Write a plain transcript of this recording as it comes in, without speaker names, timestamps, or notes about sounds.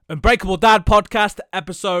Unbreakable Dad Podcast,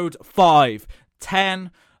 episode 5,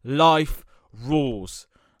 10 life rules.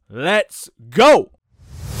 Let's go!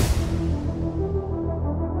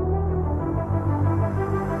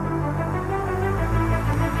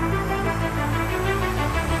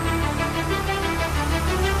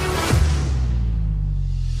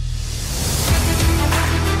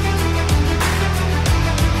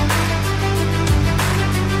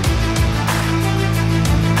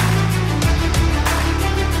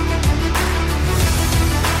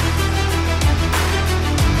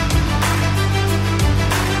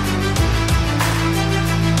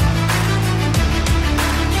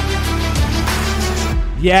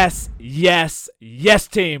 Yes,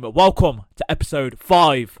 team. Welcome to episode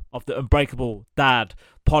 5 of the Unbreakable Dad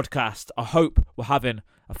Podcast. I hope we're having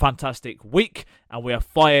a fantastic week and we are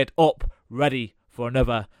fired up, ready for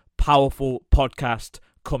another powerful podcast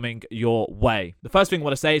coming your way. The first thing I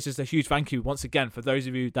want to say is just a huge thank you once again for those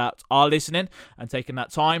of you that are listening and taking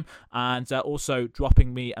that time, and also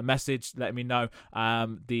dropping me a message letting me know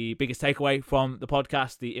the biggest takeaway from the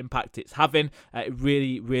podcast, the impact it's having. It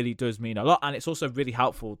really does mean a lot, and it's also really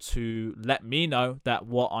helpful to let me know that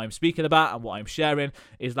what I'm speaking about and what I'm sharing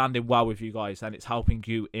is landing well with you guys and it's helping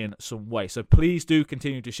you in some way. So please do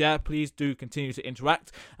continue to share, please do continue to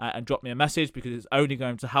interact and drop me a message, because it's only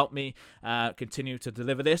going to help me continue to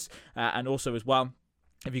deliver this, and also as well,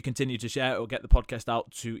 if you continue to share, it will get the podcast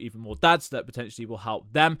out to even more dads that potentially will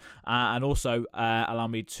help them, and also allow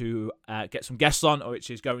me to get some guests on,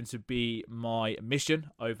 which is going to be my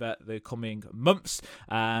mission over the coming months.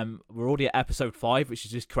 We're already at episode 5, which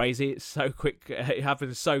is just crazy. It's so quick. It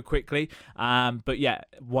happens so quickly. But yeah,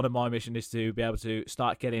 one of my mission is to be able to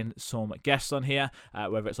start getting some guests on here,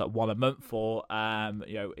 whether it's like one a month or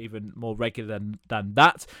even more regular than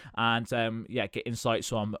that, and get insights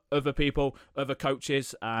from other people, other coaches.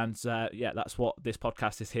 And that's what this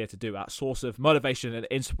podcast is here to do, that source of motivation and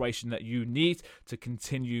inspiration that you need to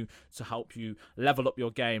continue to help you level up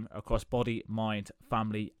your game across body, mind,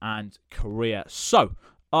 family, and career. So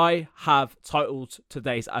I have titled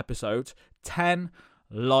today's episode 10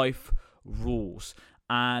 Life Rules.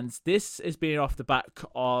 And this is being off the back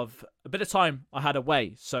of a bit of time I had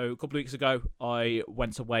away. So a couple of weeks ago, I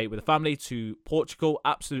went away with a family to Portugal.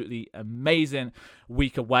 Absolutely amazing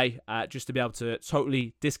week away, just to be able to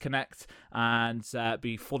totally disconnect and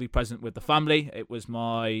be fully present with the family. It was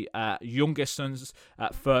my youngest son's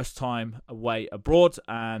first time away abroad,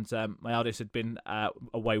 and my eldest had been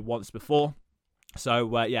away once before.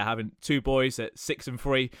 So, having two boys at 6 and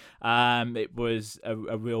 3, it was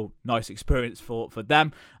a real nice experience for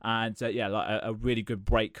them. And, a really good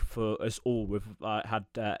break for us all. We've had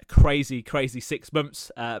crazy 6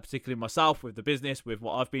 months, particularly myself with the business, with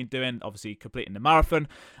what I've been doing, obviously completing the marathon.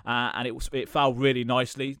 And it fell really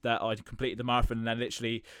nicely that I completed the marathon. And then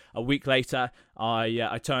literally a week later,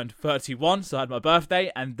 I turned 31, so I had my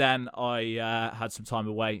birthday. And then I had some time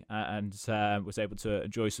away and was able to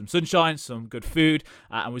enjoy some sunshine, some good food.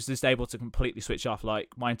 And was just able to completely switch off.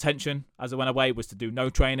 Like, my intention as I went away was to do no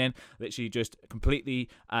training, literally just completely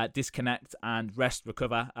disconnect and rest,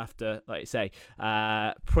 recover after, like I say,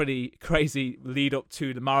 pretty crazy lead up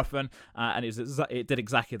to the marathon, and it did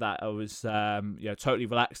exactly that. I was totally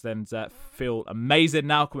relaxed and feel amazing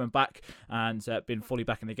now coming back, and been fully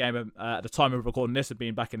back in the game. At the time of recording this, I've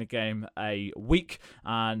been back in the game a week,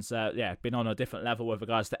 and been on a different level with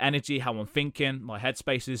regards to energy, how I'm thinking. My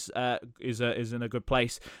headspace is in a good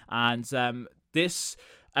place, and this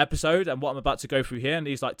episode and what I'm about to go through here and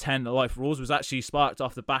these 10 life rules was actually sparked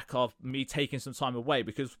off the back of me taking some time away.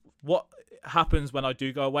 Because what happens when I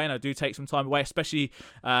do go away and I do take some time away, especially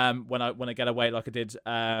when I get away like I did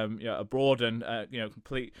abroad and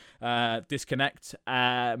complete disconnect,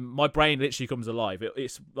 my brain literally comes alive.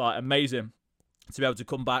 It's like amazing to be able to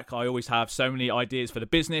come back. I always have so many ideas for the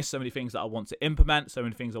business, so many things that I want to implement, so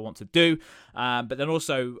many things I want to do, but then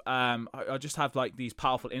also I just have these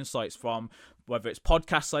powerful insights from whether it's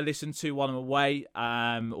podcasts I listen to while I'm away,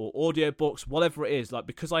 or audiobooks, whatever it is,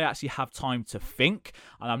 because I actually have time to think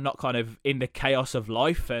and I'm not kind of in the chaos of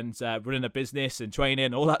life and running a business and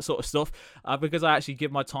training, all that sort of stuff, because I actually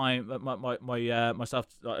give my time, myself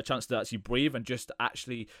a chance to actually breathe and just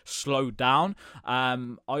actually slow down. I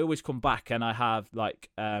always come back and I have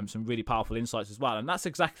some really powerful insights as well, and that's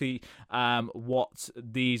exactly what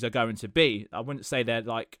these are going to be. I wouldn't say they're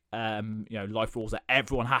life rules that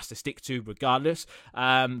everyone has to stick to regardless regardless.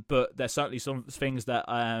 But there's certainly some things that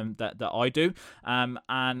that I do. And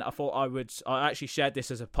I thought I actually shared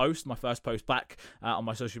this as a post, my first post back on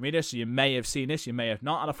my social media. So you may have seen this, you may have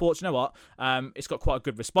not. And I thought, you know what, it's got quite a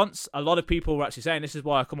good response. A lot of people were actually saying, this is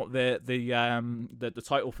why I come up with the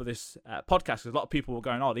title for this podcast, because a lot of people were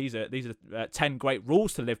going, oh, these are 10 great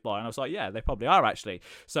rules to live by. And I was like, yeah, they probably are actually.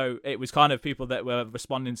 So it was kind of people that were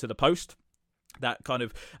responding to the post that kind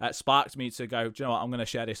of sparked me to go, do you know what, I'm going to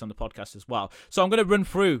share this on the podcast as well. So I'm going to run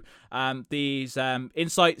through these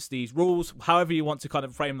insights, these rules, however you want to kind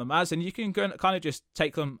of frame them as, and you can kind of just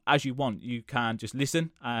take them as you want. You can just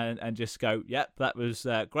listen and just go, yep, that was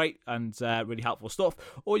great and really helpful stuff.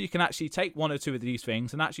 Or you can actually take one or two of these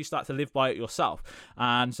things and actually start to live by it yourself.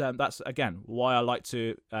 And that's, again, why I like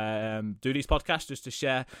to do these podcasts, just to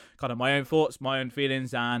share kind of my own thoughts, my own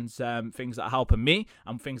feelings, and things that are helping me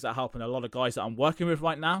and things that are helping a lot of guys that I'm working with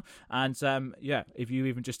right now. And if you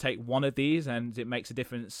even just take one of these and it makes a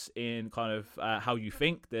difference in kind of how you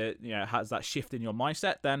think, that, you know, has that shift in your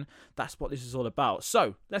mindset, then that's what this is all about.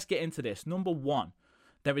 So let's get into this. Number one,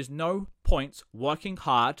 there is no point working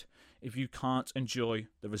hard if you can't enjoy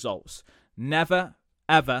the results. Never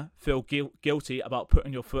ever feel guilty about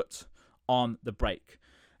putting your foot on the brake.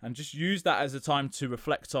 And just use that as a time to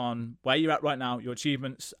reflect on where you're at right now, your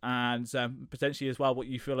achievements, and potentially as well what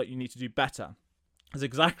you feel like you need to do better. That's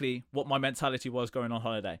exactly what my mentality was going on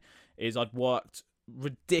holiday. Is I'd worked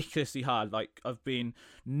ridiculously hard. Like, I've been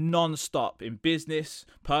non-stop in business,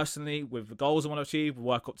 personally, with the goals I want to achieve,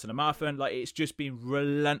 work up to the marathon. Like, it's just been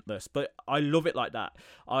relentless. But I love it like that.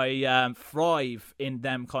 I thrive in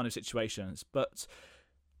them kind of situations. But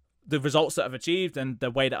the results that I've achieved and the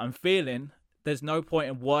way that I'm feeling, there's no point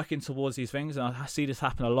in working towards these things. And I see this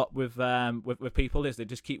happen a lot with people, is they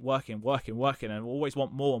just keep working and always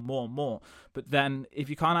want more and more and more. But then if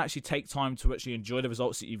you can't actually take time to actually enjoy the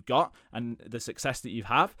results that you've got and the success that you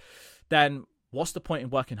have, then what's the point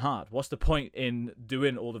in working hard? What's the point in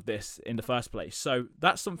doing all of this in the first place? So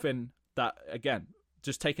that's something that, again,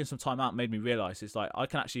 just taking some time out made me realize, it's like, I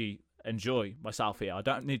can actually enjoy myself here. I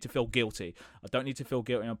don't need to feel guilty. I don't need to feel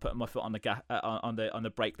guilty on putting my foot on the on the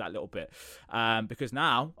brake that little bit, because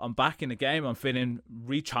now I'm back in the game. I'm feeling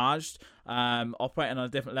recharged, operating on a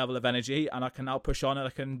different level of energy, and I can now push on and I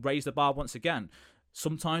can raise the bar once again.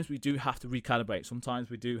 Sometimes we do have to recalibrate. Sometimes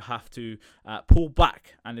we do have to pull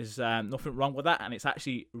back, and there's nothing wrong with that, and it's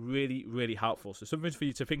actually really, really helpful. So something for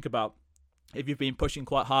you to think about if you've been pushing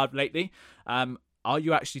quite hard lately. Are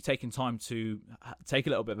you actually taking time to take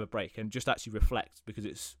a little bit of a break and just actually reflect, because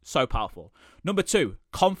it's so powerful? Number two,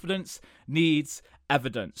 confidence needs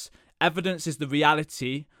evidence. Evidence is the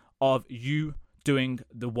reality of you doing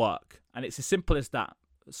the work. And it's as simple as that.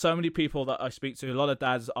 So many people that I speak to, a lot of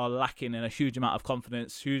dads are lacking in a huge amount of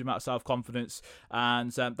confidence, huge amount of self-confidence.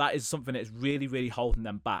 And that is something that's really, really holding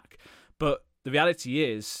them back. But the reality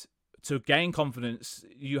is, to gain confidence,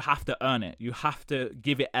 you have to earn it. You have to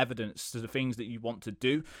give it evidence to the things that you want to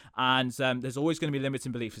do. And there's always going to be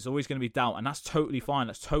limiting beliefs. There's always going to be doubt. And that's totally fine.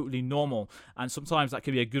 That's totally normal. And sometimes that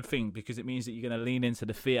can be a good thing, because it means that you're going to lean into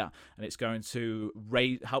the fear, and it's going to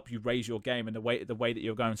help you raise your game and the way that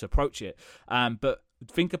you're going to approach it. But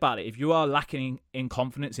think about it. If you are lacking in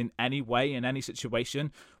confidence in any way, in any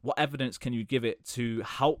situation, what evidence can you give it to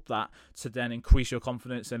help that, to then increase your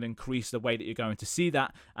confidence and increase the way that you're going to see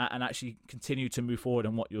that, and actually continue to move forward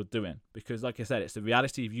in what you're doing? Because like I said, it's the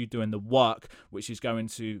reality of you doing the work which is going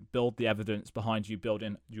to build the evidence behind you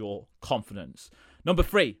building your confidence. Number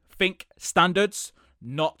three, think standards,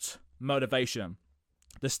 not motivation.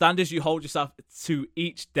 The standards you hold yourself to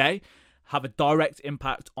each day have a direct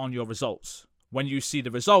impact on your results. When you see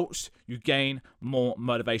the results, you gain more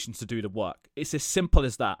motivation to do the work. It's as simple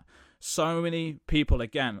as that. So many people,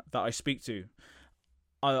 again, that I speak to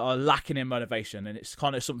are lacking in motivation, and it's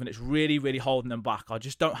kind of something that's really, really holding them back. I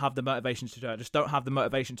just don't have the motivation to do it. I just don't have the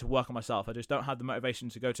motivation to work on myself. I just don't have the motivation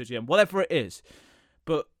to go to the gym, whatever it is.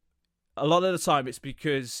 But a lot of the time it's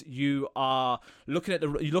because you are looking at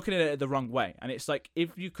it the wrong way. And it's like,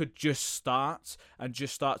 if you could just start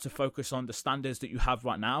to focus on the standards that you have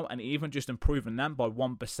right now, and even just improving them by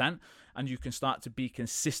 1%, and you can start to be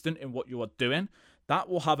consistent in what you are doing, that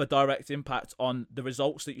will have a direct impact on the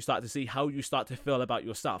results that you start to see, how you start to feel about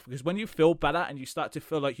yourself. Because when you feel better and you start to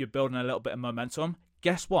feel like you're building a little bit of momentum,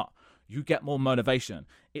 guess what? You get more motivation.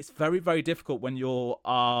 It's very, very difficult when you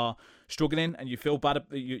are struggling and you feel bad.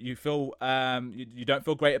 You don't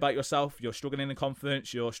feel great about yourself. You're struggling in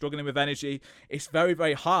confidence. You're struggling with energy. It's very,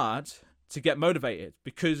 very hard to get motivated,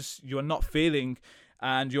 because you're not feeling,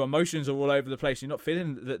 and your emotions are all over the place. You're not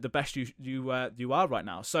feeling the best you are right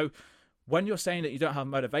now. So when you're saying that you don't have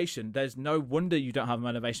motivation, there's no wonder you don't have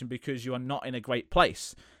motivation, because you are not in a great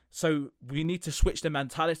place. So we need to switch the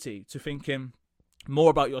mentality to thinking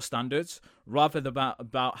more about your standards rather than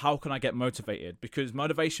about how can I get motivated, because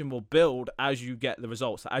motivation will build as you get the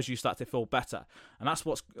results, as you start to feel better. And that's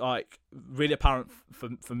what's like really apparent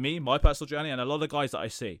for me, my personal journey, and a lot of guys that I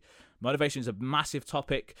see. Motivation is a massive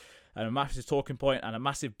topic and a massive talking point and a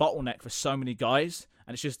massive bottleneck for so many guys.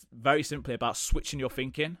 And it's just very simply about switching your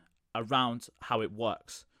thinking around how it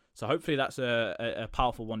works. So hopefully that's a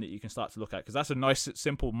powerful one that you can start to look at, because that's a nice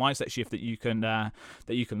simple mindset shift that you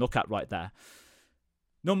can look at right there.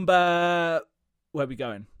 Where are we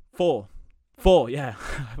going? Four, yeah.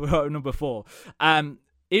 We're at number 4.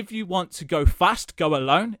 If you want to go fast, go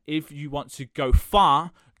alone. If you want to go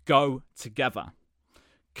far, go together.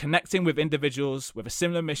 Connecting with individuals with a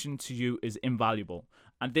similar mission to you is invaluable.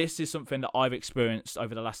 And this is something that I've experienced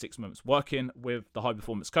over the last 6 months, working with the high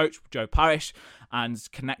performance coach, Joe Parrish, and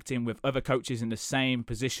connecting with other coaches in the same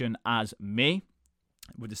position as me,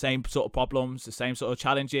 with the same sort of problems, the same sort of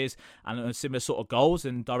challenges, and similar sort of goals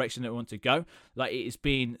and direction that we want to go. Like, it has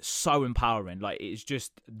been so empowering. Like, it's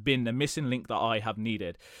just been the missing link that I have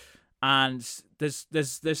needed. And there's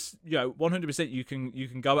 100% you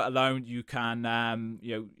can go it alone. You can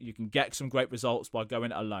you can get some great results by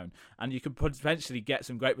going it alone, and you can potentially get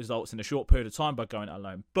some great results in a short period of time by going it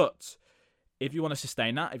alone. But if you want to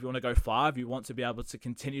sustain that, if you want to go far, if you want to be able to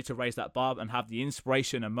continue to raise that bar and have the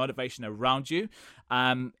inspiration and motivation around you,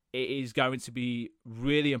 it is going to be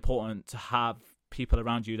really important to have people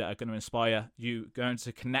around you that are going to inspire you, going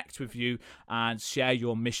to connect with you and share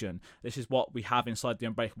your mission. This is what we have inside the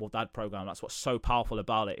Unbreakable Dad program. That's what's so powerful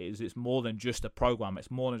about it. Is it's more than just a program.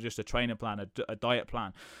 It's more than just a training plan, a diet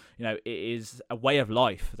plan. It is a way of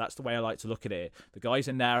life. That's the way I like to look at it. The guys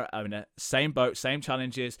in there are in the same boat, same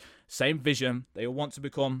challenges, same vision. They all want to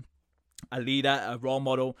become a leader, a role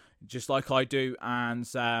model, just like I do, and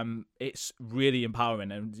it's really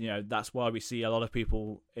empowering. And that's why we see a lot of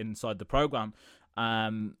people inside the program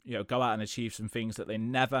go out and achieve some things that they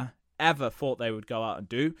never ever thought they would go out and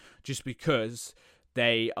do, just because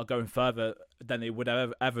they are going further than they would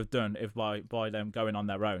have ever done if by them going on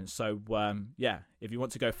their own. So if you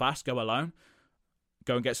want to go fast, go alone,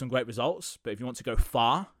 go and get some great results. But if you want to go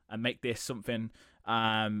far and make this something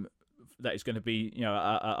that is going to be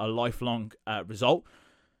a lifelong result,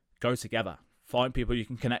 go together. Find people you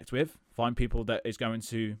can connect with. Find people that is going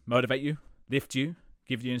to motivate you, lift you,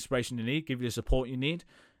 give you the inspiration you need, give you the support you need,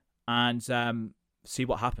 and see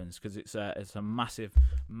what happens, because it's a massive,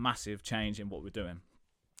 massive change in what we're doing.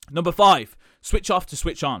 Number 5, switch off to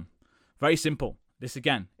switch on. Very simple. This,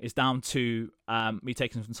 again, is down to me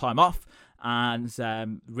taking some time off and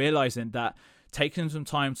realizing that taking some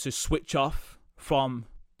time to switch off from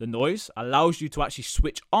the noise allows you to actually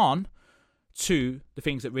switch on to the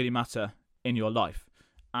things that really matter in your life.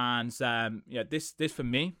 And this for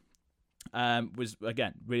me was,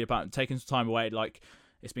 again, really about taking some time away. Like,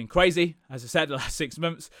 it's been crazy, as I said, the last 6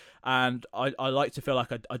 months, and I like to feel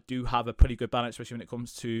like I do have a pretty good balance, especially when it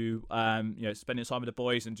comes to spending time with the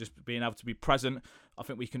boys and just being able to be present. I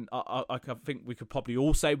think we can. I think we could probably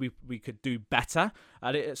all say we could do better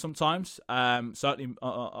at it sometimes. Certainly,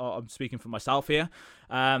 I'm speaking for myself here.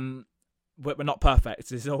 We're not perfect.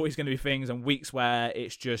 There's always going to be things and weeks where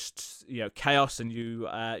it's just chaos, and you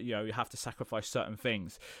have to sacrifice certain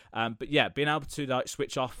things. But yeah, being able to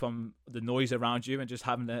switch off from the noise around you and just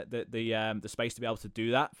having the space to be able to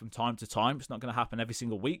do that from time to time. It's not going to happen every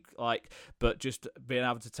single week, but just being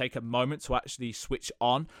able to take a moment to actually switch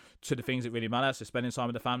on to the things that really matter. So spending time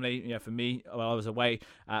with the family. For me, while I was away,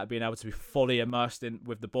 being able to be fully immersed in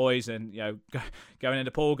with the boys, and going in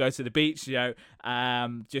the pool, go to the beach.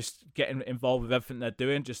 Just getting involved with everything they're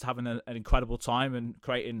doing, just having an incredible time and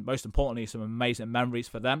creating, most importantly, some amazing memories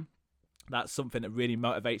for them. That's something that really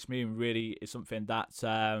motivates me and really is something that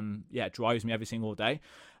drives me every single day.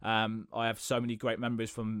 I have so many great memories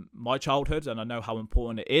from my childhood, and I know how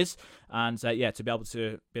important it is. And to be able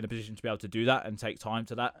to be in a position to be able to do that and take time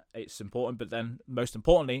to that, it's important. But then, most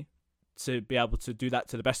importantly, to be able to do that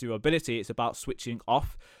to the best of your ability, it's about switching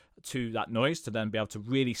off to that noise to then be able to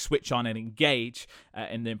really switch on and engage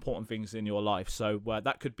in the important things in your life. So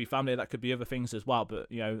that could be family, that could be other things as well.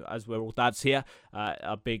 But as we're all dads here,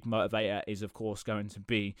 a big motivator is, of course, going to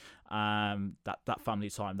be that family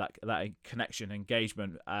time, that connection,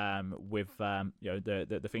 engagement with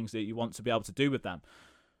the things that you want to be able to do with them.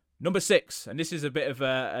 Number 6, and this is a bit of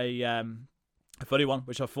a a funny one,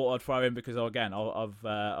 which I thought I'd throw in because I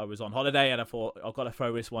was on holiday and I thought I've got to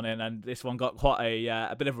throw this one in, and this one got quite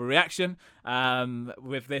a bit of a reaction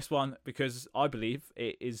with this one because I believe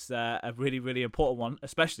it is a really, really important one,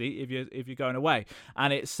 especially if you're going away,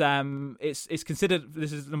 and it's considered,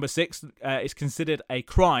 this is number 6, it's considered a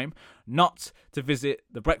crime not to visit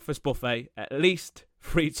the breakfast buffet at least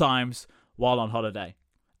 3 times while on holiday.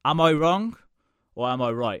 Am I wrong or am I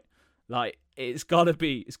right? Like, it's gotta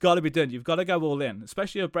be done. You've got to go all in,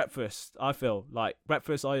 especially at breakfast. I feel like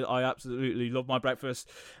breakfast. I absolutely love my breakfast,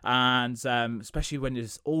 and especially when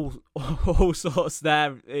there's all sorts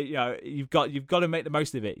there. You've got to make the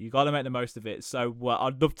most of it. You've got to make the most of it. So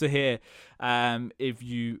I'd love to hear if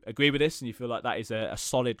you agree with this and you feel like that is a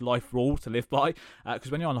solid life rule to live by.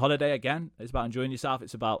 Because when you're on holiday, again, it's about enjoying yourself.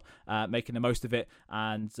 It's about making the most of it.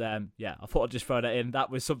 And I thought I'd just throw that in.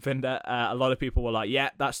 That was something that a lot of people were like, yeah,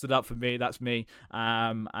 that stood up for me. That's me.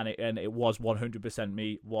 And it was 100%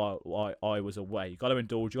 me while I was away. You got to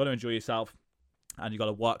indulge, you got to enjoy yourself, and you got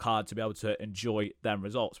to work hard to be able to enjoy them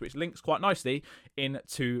results, which links quite nicely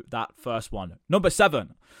into that first one. Number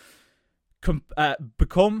 7,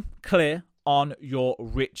 become clear on your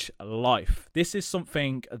rich life. This is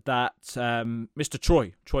something that Mr.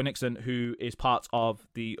 Troy Nixon, who is part of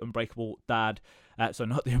the Unbreakable Dad, so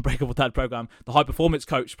not the Unbreakable Dad program, the High Performance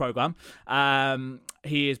Coach program.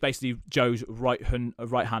 He is basically Joe's right hand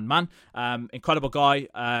man. Incredible guy.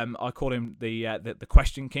 I call him the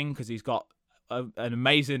Question King because he's got an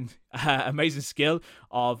amazing skill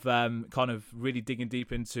of kind of really digging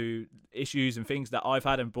deep into issues and things that I've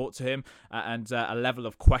had and brought to him, and a level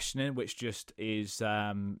of questioning which just is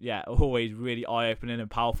always really eye-opening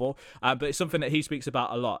and powerful. But it's something that he speaks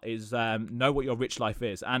about a lot, is know what your rich life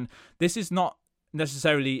is. And this is not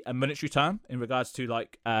necessarily a monetary term in regards to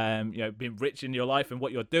being rich in your life and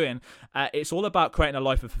what you're doing. It's all about creating a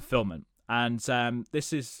life of fulfillment. And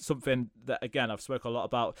this is something that, again, I've spoken a lot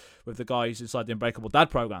about with the guys inside the Unbreakable Dad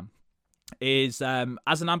program, is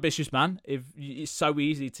as an ambitious man, it's so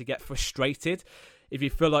easy to get frustrated if you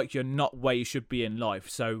feel like you're not where you should be in life.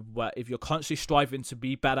 So if you're constantly striving to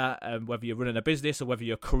be better, whether you're running a business or whether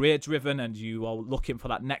you're career driven and you are looking for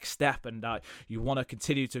that next step and you want to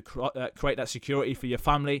continue to create that security for your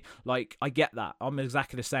family, like, I get that. I'm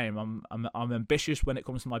exactly the same. I'm ambitious when it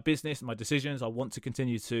comes to my business and my decisions. I want to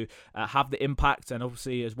continue to have the impact, and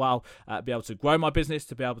obviously as well be able to grow my business,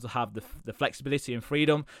 to be able to have the flexibility and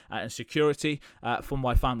freedom and security for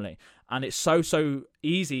my family. And it's so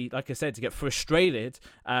easy, like I said, to get frustrated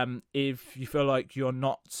if you feel like you're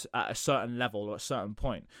not at a certain level or a certain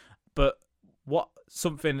point. But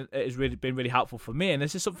something that has really been really helpful for me, and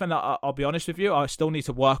this is something that I'll be honest with you, I still need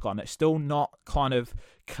to work on. It's still not kind of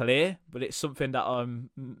clear, but it's something that I'm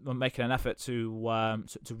making an effort to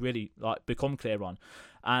really become clear on.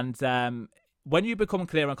 And when you become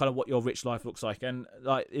clear on kind of what your rich life looks like, and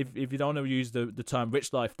if you don't want to use the term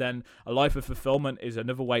rich life, then a life of fulfillment is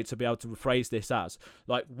another way to be able to rephrase this as,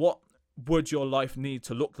 what would your life need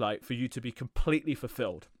to look like for you to be completely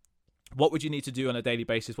fulfilled? What would you need to do on a daily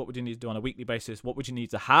basis? What would you need to do on a weekly basis? What would you need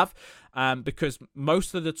to have? Because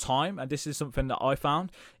most of the time, and this is something that I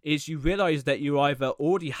found, is you realize that you either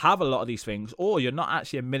already have a lot of these things or you're not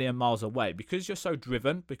actually a million miles away. Because you're so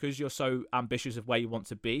driven, because you're so ambitious of where you want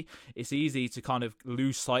to be, it's easy to kind of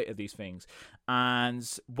lose sight of these things. And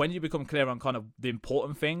when you become clear on kind of the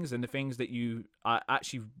important things and the things that you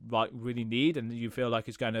actually really need and you feel like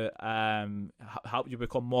it's going to help you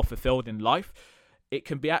become more fulfilled in life, it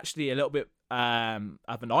can be actually a little bit of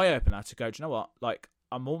an eye-opener to go, do you know what?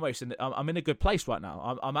 I'm almost I'm in a good place right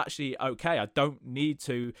now. I'm actually okay. I don't need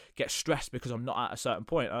to get stressed because I'm not at a certain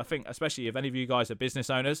point. And I think, especially if any of you guys are business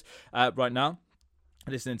owners right now,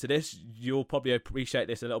 listening to this, you'll probably appreciate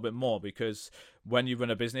this a little bit more, because when you run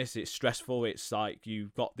a business, it's stressful. It's like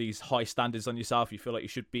you've got these high standards on yourself. You feel like you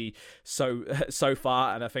should be so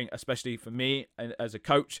far. And I think, especially for me as a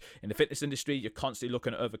coach in the fitness industry, you're constantly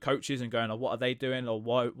looking at other coaches and going, oh, what are they doing? Or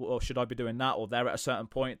why? Or should I be doing that? Or they're at a certain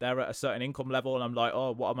point, they're at a certain income level, and I'm like,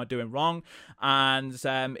 oh, what am I doing wrong? And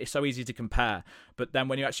it's so easy to compare. But then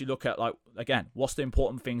when you actually look at, again, what's the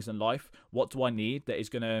important things in life? What do I need that is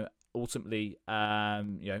going to ultimately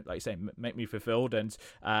like you say, make me fulfilled and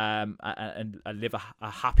live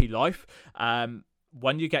a happy life?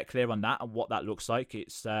 When you get clear on that and what that looks like,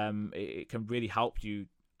 it can really help you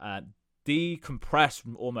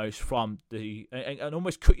decompress from the and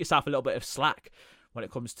almost cut yourself a little bit of slack when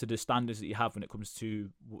it comes to the standards that you have, when it comes to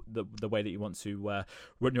the way that you want to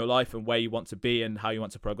run your life and where you want to be and how you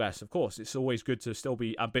want to progress. Of course, it's always good to still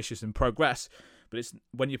be ambitious and progress, but it's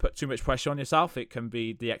when you put too much pressure on yourself, it can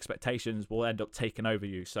be the expectations will end up taking over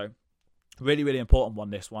you. So Really, really important one,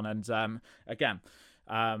 this one. And again,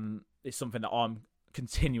 it's something that I'm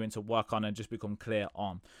continuing to work on and just become clear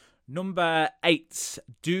on. Number 8,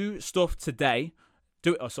 doing stuff today,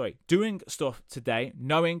 knowing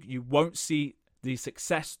you won't see the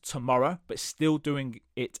success tomorrow, but still doing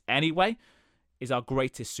it anyway, is our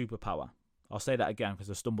greatest superpower. I'll say that again because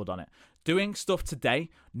I stumbled on it. Doing stuff today,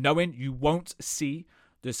 knowing you won't see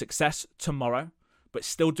the success tomorrow, but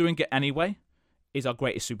still doing it anyway, is our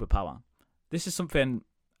greatest superpower. This is something,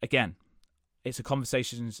 again, it's a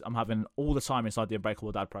conversation I'm having all the time inside the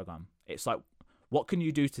Unbreakable Dad program. It's like, what can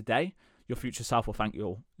you do today your future self will thank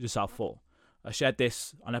yourself for? I shared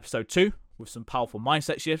this on episode 2 with some powerful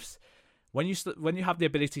mindset shifts. When you have the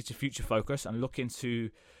ability to future focus and look into,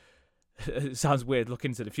 it sounds weird, look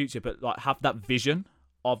into the future, but like have that vision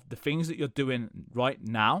of the things that you're doing right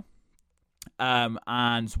now,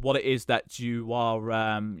 and what it is that you are,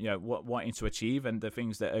 wanting to achieve, and the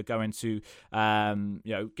things that are going to,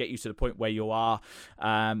 get you to the point where you are,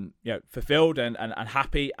 fulfilled and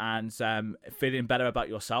happy and feeling better about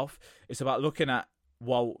yourself. It's about looking at,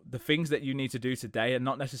 the things that you need to do today are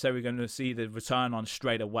not necessarily going to see the return on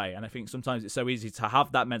straight away. And I think sometimes it's so easy to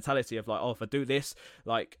have that mentality of like, oh, if I do this,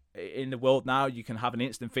 like in the world now, you can have an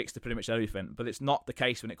instant fix to pretty much everything. But it's not the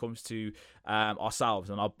case when it comes to ourselves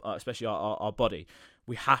and especially our body.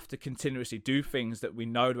 We have to continuously do things that we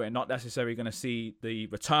know that we're not necessarily going to see the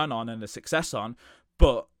return on and the success on,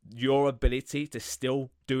 but your ability to still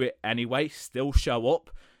do it anyway, still show up,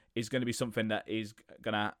 is going to be something that is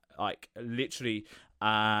going to literally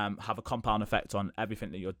have a compound effect on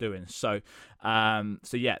everything that you're doing. So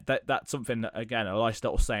yeah, that's something that, again, a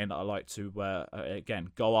lifestyle saying that I like to again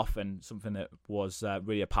go off, and something that was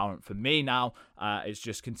really apparent for me now is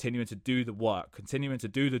just continuing to do the work, continuing to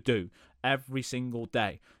do the do every single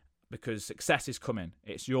day, because success is coming.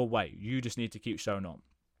 It's your way. You just need to keep showing up.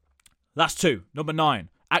 That's 2. Number 9,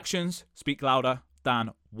 actions speak louder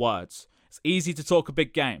than words. It's easy to talk a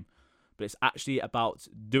big game, but it's actually about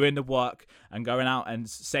doing the work and going out and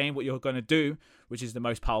saying what you're going to do, which is the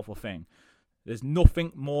most powerful thing. There's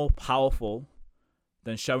nothing more powerful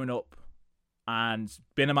than showing up and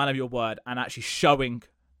being a man of your word and actually showing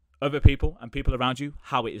other people and people around you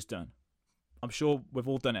how it is done. I'm sure we've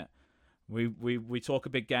all done it. We talk a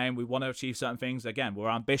big game. We want to achieve certain things. Again, we're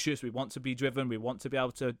ambitious. We want to be driven. We want to be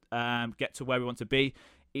able to get to where we want to be.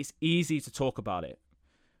 It's easy to talk about it.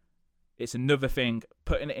 It's another thing,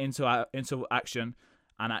 putting it into action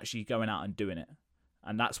and actually going out and doing it.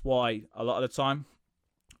 And that's why a lot of the time,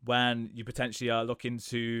 when you potentially are looking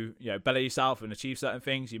to, better yourself and achieve certain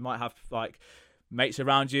things, you might have like mates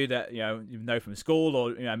around you that you know from school,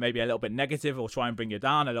 or maybe a little bit negative, or try and bring you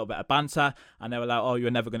down, a little bit of banter, and they were like, oh,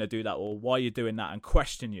 you're never going to do that, or why are you doing that, and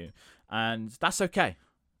question you. And that's okay.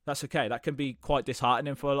 That can be quite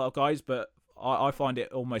disheartening for a lot of guys, but I find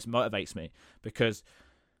it almost motivates me, because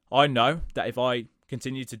I know that if I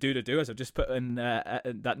continue to do the do, as I've just put in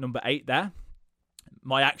that number 8 there,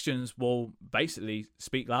 my actions will basically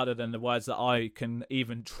speak louder than the words that I can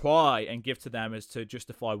even try and give to them as to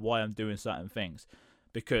justify why I'm doing certain things.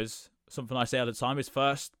 Because something I say all the time is,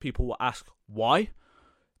 first, people will ask why,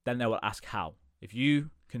 then they will ask how. If you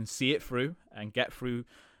can see it through and get through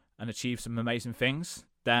and achieve some amazing things,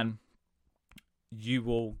 then you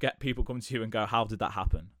will get people coming to you and go, how did that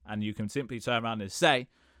happen? And you can simply turn around and say,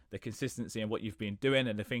 the consistency in what you've been doing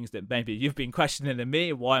and the things that maybe you've been questioning in me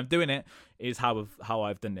and why I'm doing it is how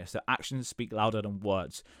I've done this. So actions speak louder than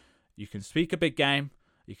words. You can speak a big game.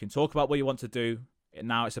 You can talk about what you want to do. And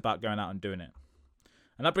now it's about going out and doing it.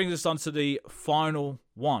 And that brings us on to the final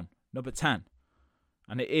one, number 10.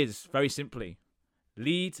 And it is, very simply,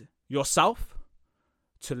 lead yourself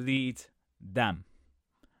to lead them.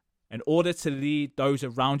 In order to lead those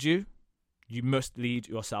around you, you must lead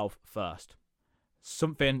yourself first.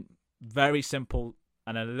 Something very simple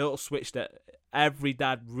and a little switch that every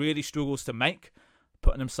dad really struggles to make,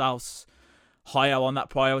 putting themselves higher on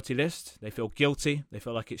that priority list. They feel guilty. They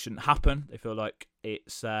feel like it shouldn't happen. They feel like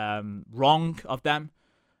it's wrong of them.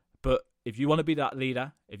 But if you want to be that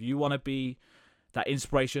leader, if you want to be that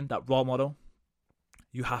inspiration, that role model,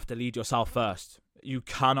 you have to lead yourself first. You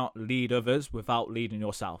cannot lead others without leading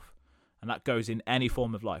yourself. And that goes in any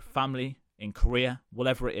form of life, family, in career,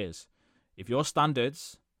 whatever it is. If your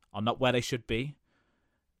standards are not where they should be,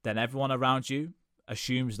 then everyone around you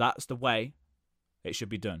assumes that's the way it should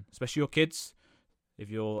be done. Especially your kids. If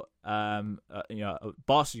you're a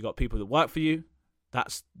boss, you've got people that work for you.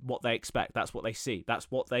 That's what they expect. That's what they see. That's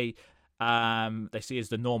what they see as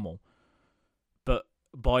the normal. But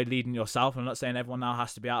by leading yourself, I'm not saying everyone now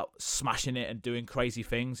has to be out smashing it and doing crazy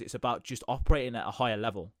things. It's about just operating at a higher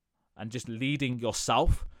level and just leading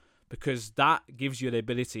yourself, because that gives you the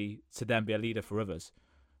ability to then be a leader for others.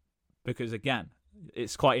 Because again,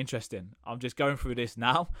 it's quite interesting. I'm just going through this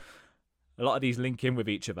now. A lot of these link in with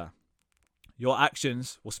each other. Your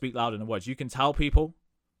actions will speak louder than words. You can tell people,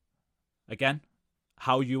 again,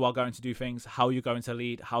 how you are going to do things, how you're going to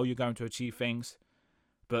lead, how you're going to achieve things.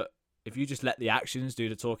 But if you just let the actions do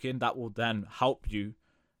the talking, that will then help you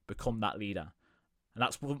become that leader. And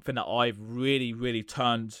that's something that I've really, really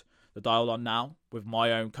turned the dial on now with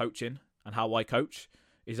my own coaching and how I coach.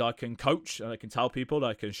 Is I can coach and I can tell people,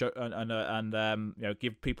 I can show and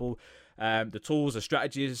give people the tools, the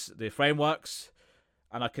strategies, the frameworks,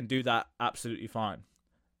 and I can do that absolutely fine.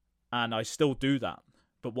 And I still do that.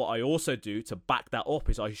 But what I also do to back that up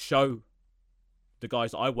is I show the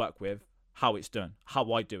guys that I work with how it's done,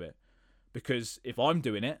 how I do it. Because if I'm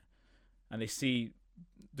doing it and they see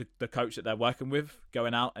the coach that they're working with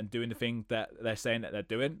going out and doing the thing that they're saying that they're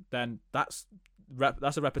doing, then that's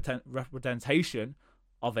a representation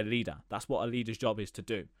of a leader. That's what a leader's job is to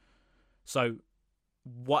do. So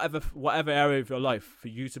whatever area of your life, for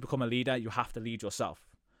you to become a leader, you have to lead yourself.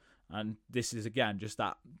 And this is, again, just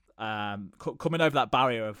that coming over that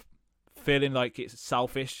barrier of feeling like it's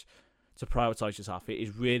selfish to prioritize yourself. It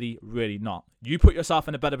is really, really not. You put yourself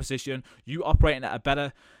in a better position. You operating at a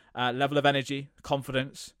better level of energy,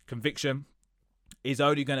 confidence, conviction is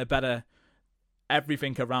only going to better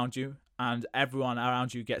everything around you, and everyone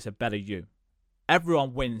around you gets a better you.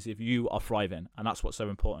 Everyone wins if you are thriving, and that's what's so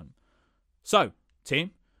important. So,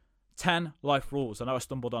 team, 10 life rules. I know I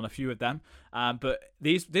stumbled on a few of them, but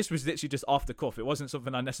this was literally just off the cuff. It wasn't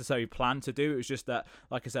something I necessarily planned to do. It was just that,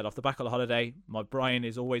 like I said, off the back of the holiday, my brain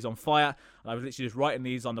is always on fire, and I was literally just writing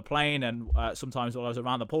these on the plane, and sometimes when I was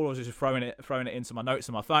around the pool, I was just throwing it into my notes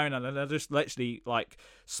on my phone, and then I just literally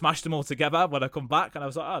smashed them all together when I come back, and I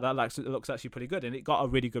was like, oh, that looks actually pretty good, and it got a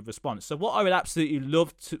really good response. So what I would absolutely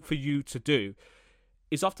love for you to do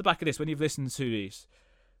is, off the back of this, when you've listened to these,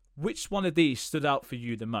 which one of these stood out for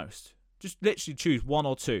you the most? Just literally choose one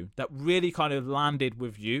or two that really kind of landed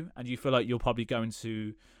with you, and you feel like you're probably going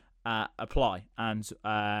to apply and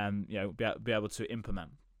be able to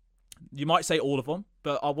implement. You might say all of them,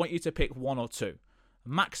 but I want you to pick one or two,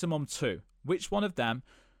 maximum two. Which one of them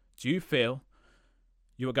do you feel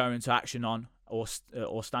you are going to action on, or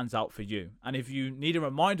stands out for you? And if you need a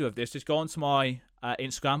reminder of this, just go onto my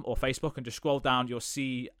Instagram or Facebook and just scroll down. You'll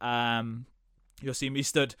see me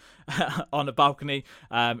stood on a balcony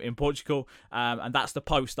in Portugal, and that's the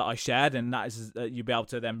post that I shared, and that is you'll be able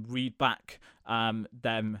to then read back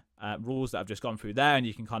them rules that I've just gone through there, and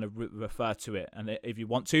you can kind of refer to it. And if you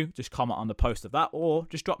want to, just comment on the post of that, or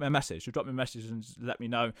just drop me a message. Drop me a message and let me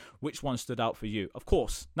know which one stood out for you. Of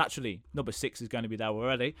course, naturally, number 6 is going to be there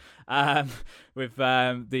already with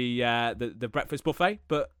the breakfast buffet.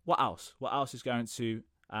 But what else? What else is going to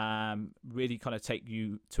really kind of take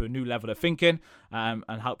you to a new level of thinking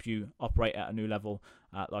and help you operate at a new level,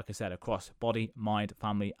 like I said, across body, mind,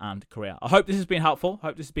 family, and career. I hope this has been helpful. I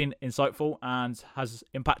hope this has been insightful and has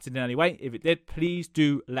impacted in any way. If it did, please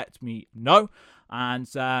do let me know. And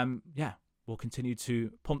we'll continue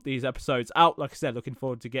to pump these episodes out. Like I said, looking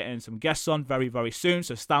forward to getting some guests on very, very soon,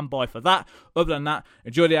 so stand by for that. Other than that,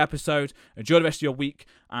 enjoy the episode, enjoy the rest of your week,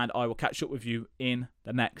 and I will catch up with you in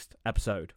the next episode.